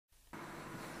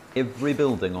Every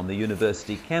building on the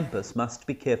university campus must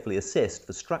be carefully assessed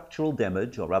for structural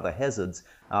damage or other hazards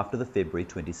after the February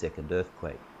 22nd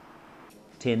earthquake.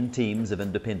 10 teams of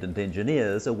independent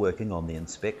engineers are working on the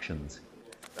inspections.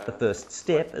 The first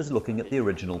step is looking at the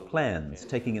original plans,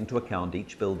 taking into account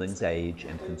each building's age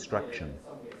and construction.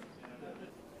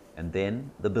 And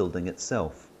then the building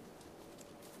itself.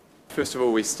 First of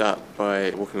all, we start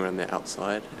by walking around the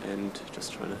outside and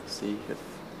just trying to see if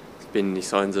there's been any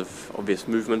signs of obvious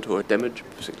movement or damage,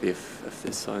 particularly if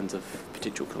there's signs of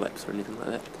potential collapse or anything like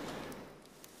that.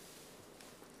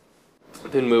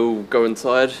 Then we'll go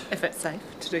inside. If it's safe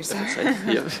to do so. If it's safe,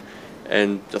 yeah.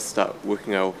 And just start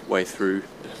working our way through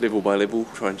level by level,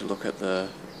 trying to look at the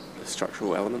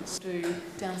structural elements. Do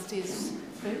downstairs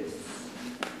first.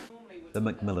 The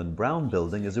Macmillan Brown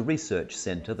building is a research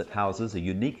centre that houses a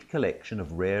unique collection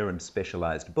of rare and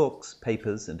specialised books,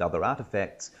 papers and other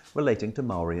artefacts relating to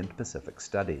Māori and Pacific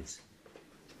studies.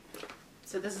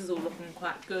 So this is all looking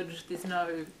quite good. There's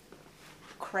no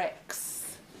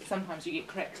cracks. Sometimes you get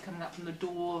cracks coming up from the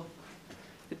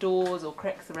doors or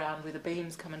cracks around where the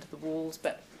beams come into the walls,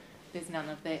 but there's none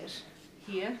of that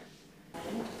here. A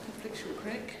flexural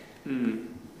crack.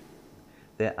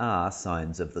 There are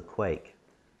signs of the quake.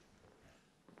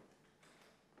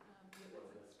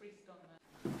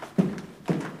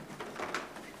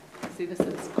 See, this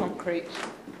is concrete.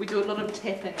 We do a lot of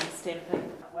tapping and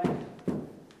stamping that way.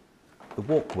 The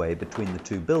walkway between the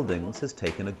two buildings has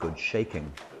taken a good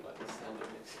shaking.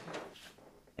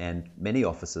 And many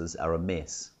offices are a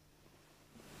mess.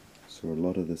 Saw a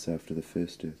lot of this after the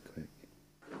first earthquake.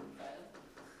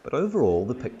 But overall,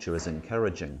 the picture is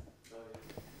encouraging.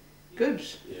 Good.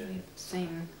 We've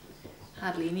seen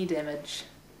hardly any damage.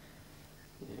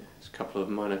 Yeah, there's a couple of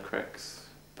minor cracks,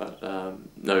 but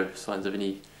no signs of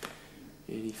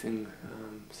anything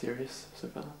serious so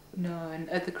far. No, and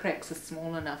the cracks are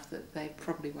small enough that they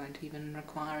probably won't even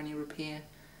require any repair.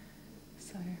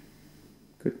 So,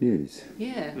 Good news.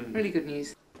 yeah, really good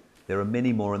news. There are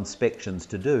many more inspections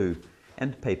to do,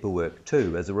 and paperwork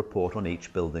too, as a report on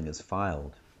each building is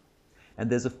filed. And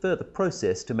there's a further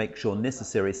process to make sure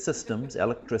necessary systems,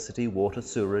 electricity, water,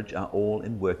 sewerage are all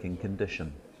in working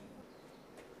condition.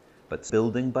 But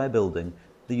building by building,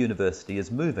 the university is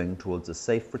moving towards a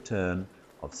safe return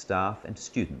of staff and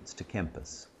students to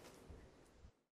campus.